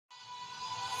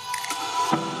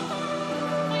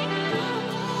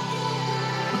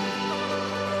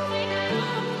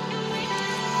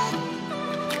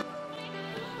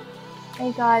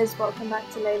Hey guys, welcome back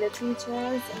to Layla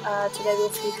Teachers. Today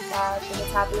we'll speak about the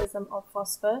metabolism of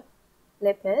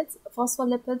phospholipids.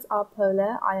 Phospholipids are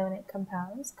polar ionic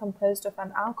compounds composed of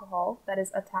an alcohol that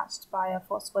is attached by a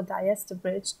phosphodiester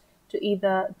bridge to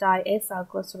either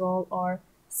diacylglycerol or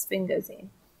sphingosine.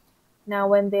 Now,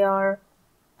 when they are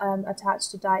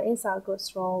attached to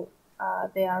diacylglycerol,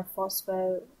 they are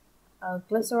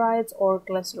phosphoglycerides or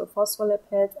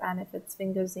glycerophospholipids, and if it's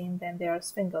sphingosine, then they are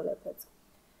sphingolipids.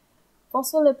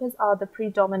 Phospholipids are the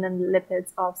predominant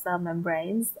lipids of cell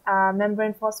membranes.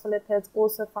 Membrane phospholipids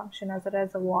also function as a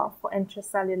reservoir for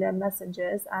intracellular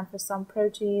messengers, and for some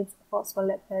proteins,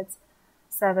 phospholipids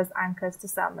serve as anchors to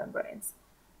cell membranes.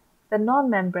 The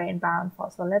non-membrane bound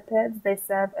phospholipids, they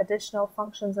serve additional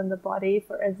functions in the body,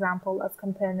 for example, as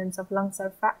components of lung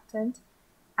surfactant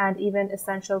and even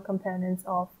essential components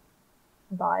of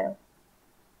bile.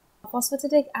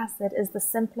 Phosphatidic acid is the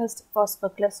simplest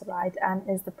phosphoglyceride and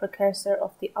is the precursor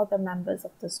of the other members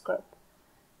of this group.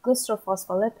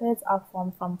 Glycerophospholipids are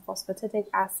formed from phosphatidic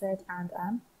acid and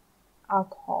an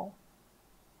alcohol.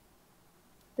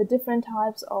 The different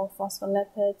types of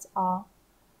phospholipids are: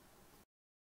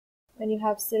 when you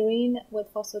have serine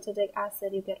with phosphatidic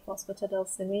acid, you get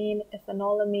phosphatidylserine.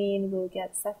 Ethanolamine will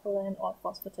get cephalin or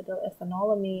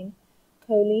phosphatidylethanolamine.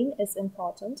 Choline is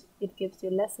important. It gives you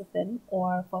lecithin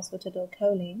or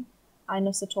phosphatidylcholine.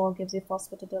 Inositol gives you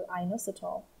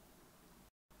phosphatidylinositol.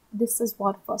 This is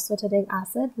what phosphatidic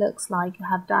acid looks like. You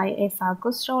have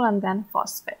diacylglycerol and then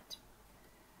phosphate.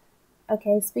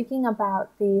 Okay, speaking about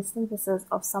the synthesis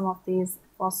of some of these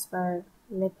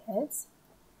phospholipids.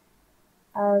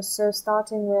 So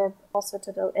starting with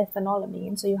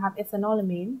phosphatidylethanolamine. So you have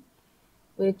ethanolamine,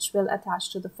 which will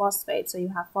attach to the phosphate. So you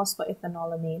have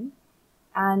phosphoethanolamine.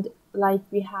 And like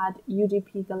we had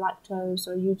UDP galactose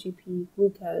or UGP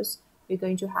glucose, we're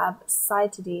going to have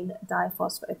cytidine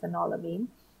diphosphoethanolamine.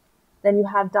 Then you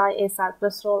have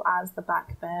diacylglycerol as the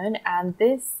backbone, and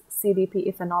this CDP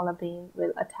ethanolamine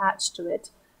will attach to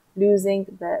it,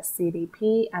 losing the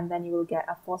CDP, and then you will get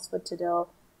a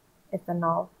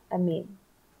phosphatidylethynolamine.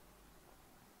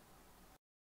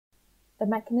 The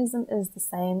mechanism is the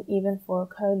same. Even for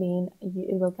choline,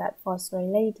 you will get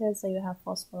phosphorylated, so you have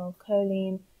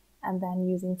phosphorylcholine, and then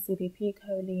using CDP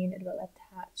choline, it will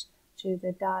attach to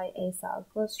the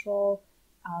diacylglycerol,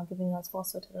 giving us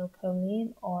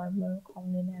phosphatidylcholine, or more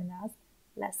commonly known as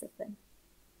lecithin.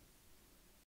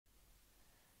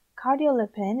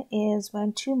 Cardiolipin is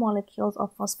when two molecules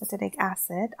of phosphatidic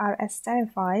acid are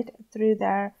esterified through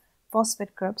their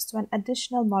phosphate groups to an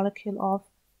additional molecule of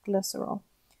glycerol.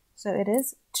 So it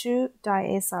is two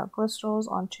diacylglycerols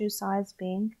on two sides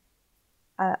being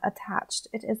attached.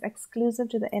 It is exclusive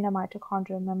to the inner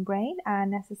mitochondrial membrane and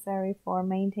necessary for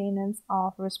maintenance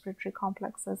of respiratory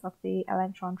complexes of the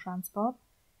electron transport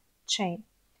chain.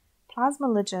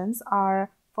 Plasmalogens are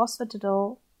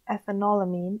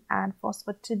phosphatidylethanolamine and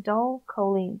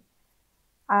phosphatidylcholine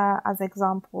as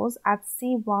examples. At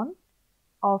C1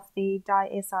 of the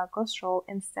diacylglycerol,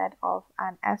 instead of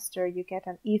an ester, you get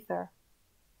an ether.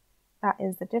 That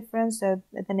is the difference. So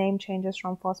the name changes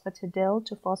from phosphatidyl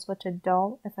to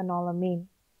phosphatidylethanolamine.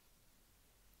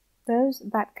 Those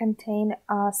that contain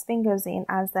sphingosine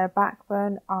as their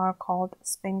backbone are called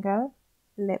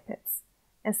sphingolipids.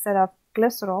 Instead of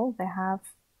glycerol, they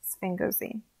have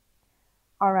sphingosine.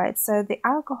 Alright, so the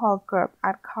alcohol group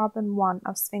at carbon 1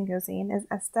 of sphingosine is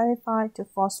esterified to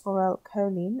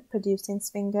phosphorylcholine, producing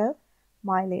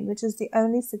sphingomyelin, which is the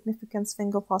only significant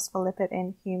sphingophospholipid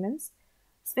in humans.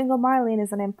 Sphingomyelin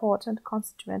is an important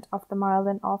constituent of the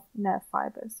myelin of nerve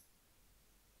fibers.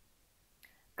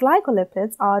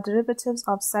 Glycolipids are derivatives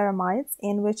of ceramides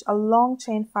in which a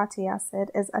long-chain fatty acid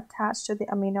is attached to the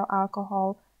amino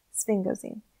alcohol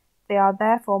sphingosine. They are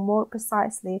therefore more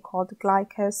precisely called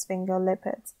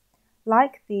glycosphingolipids.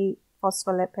 Like the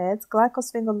phospholipids,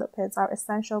 glycosphingolipids are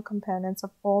essential components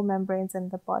of all membranes in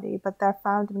the body, but they're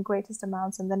found in greatest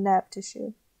amounts in the nerve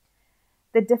tissue.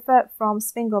 They differ from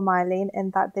sphingomyelin in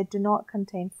that they do not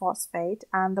contain phosphate,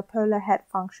 and the polar head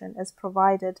function is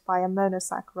provided by a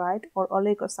monosaccharide or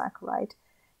oligosaccharide,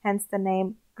 hence the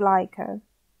name glyco.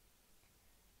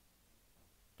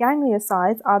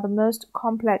 Gangliosides are the most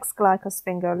complex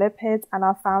glycosphingolipids and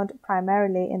are found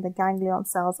primarily in the ganglion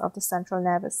cells of the central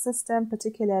nervous system,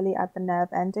 particularly at the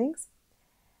nerve endings.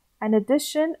 An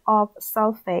addition of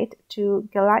sulfate to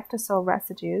galactosyl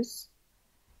residues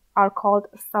are called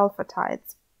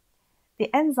sulfatides. The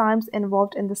enzymes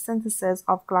involved in the synthesis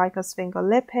of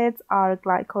glycosphingolipids are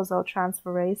Glycosyl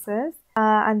transferases,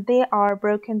 and they are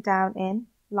broken down in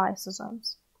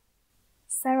lysosomes.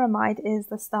 Ceramide is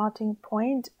the starting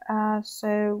point.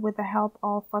 So with the help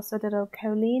of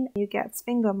phosphatidylcholine, you get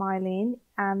sphingomyelin,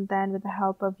 and then with the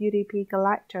help of UDP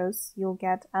galactose, you'll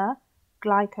get a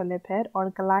glycolipid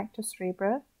or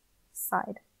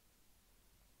galactoserebroside.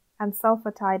 And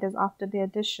sulfatide is after the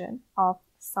addition of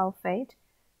sulfate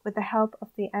with the help of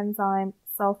the enzyme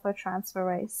sulfur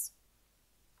transferase.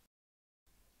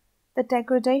 The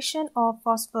degradation of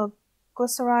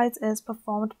phosphoglycerides is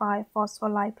performed by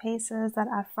phospholipases that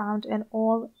are found in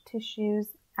all tissues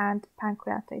and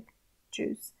pancreatic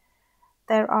juice.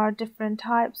 There are different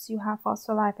types. You have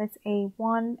phospholipids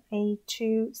A1,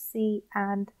 A2, C,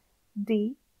 and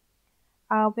D.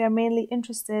 We are mainly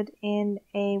interested in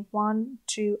A1,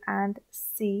 2, and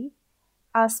C.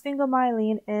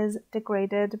 Sphingomyelin is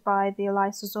degraded by the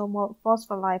lysosomal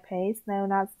phospholipase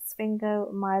known as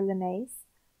sphingomyelinase.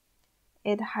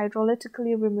 It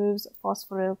hydrolytically removes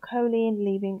phosphorylcholine,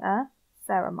 leaving a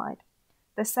ceramide.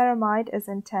 The ceramide is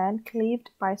in turn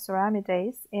cleaved by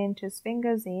ceramidase into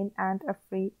sphingosine and a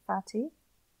free fatty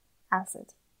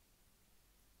acid.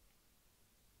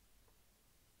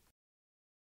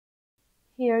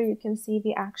 Here you can see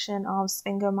the action of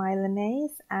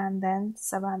sphingomyelinase and then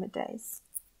ceramidase.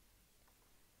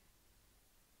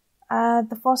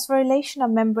 The phosphorylation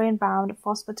of membrane-bound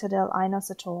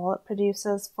phosphatidylinositol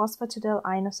produces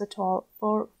phosphatidylinositol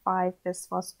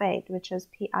 4,5-bisphosphate, which is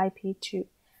PIP2.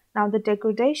 Now, the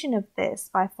degradation of this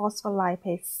by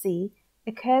phospholipase C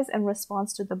occurs in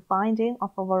response to the binding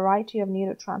of a variety of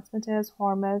neurotransmitters,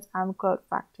 hormones, and growth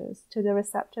factors to the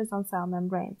receptors on cell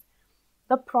membranes.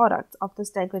 The product of this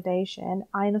degradation,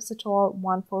 inositol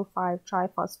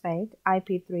 1,4,5-triphosphate,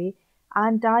 IP3,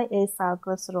 and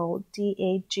diacylglycerol,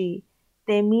 DAG,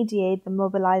 they mediate the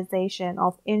mobilization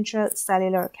of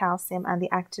intracellular calcium and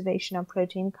the activation of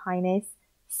protein kinase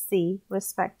C,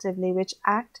 respectively, which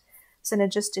act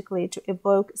synergistically to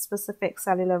evoke specific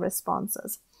cellular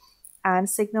responses. And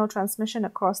signal transmission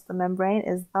across the membrane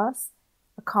is thus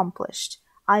accomplished.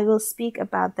 I will speak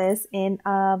about this in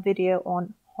a video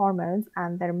on hormones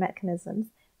and their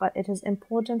mechanisms, but it is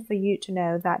important for you to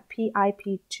know that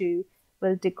PIP2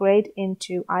 will degrade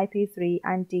into IP3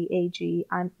 and DAG,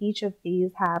 and each of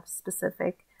these have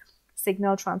specific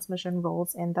signal transmission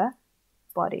roles in the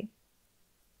body.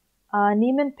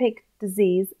 Niemann-Pick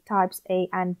disease types A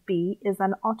and B is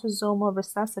an autosomal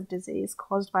recessive disease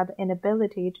caused by the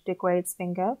inability to degrade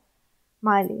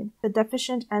sphingomyelin. The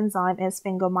deficient enzyme is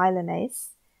sphingomyelinase,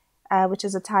 which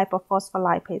is a type of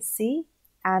phospholipase C,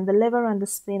 and the liver and the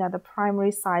spleen are the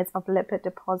primary sites of lipid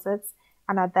deposits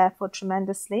and are therefore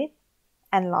tremendously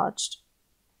enlarged.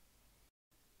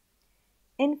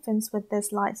 Infants with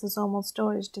this lysosomal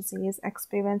storage disease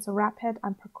experience a rapid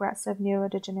and progressive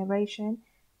neurodegeneration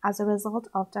as a result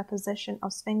of deposition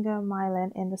of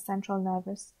sphingomyelin in the central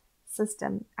nervous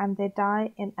system, and they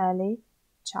die in early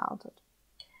childhood.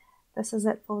 This is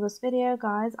it for this video,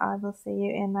 guys. I will see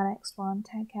you in the next one.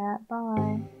 Take care.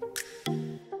 Bye.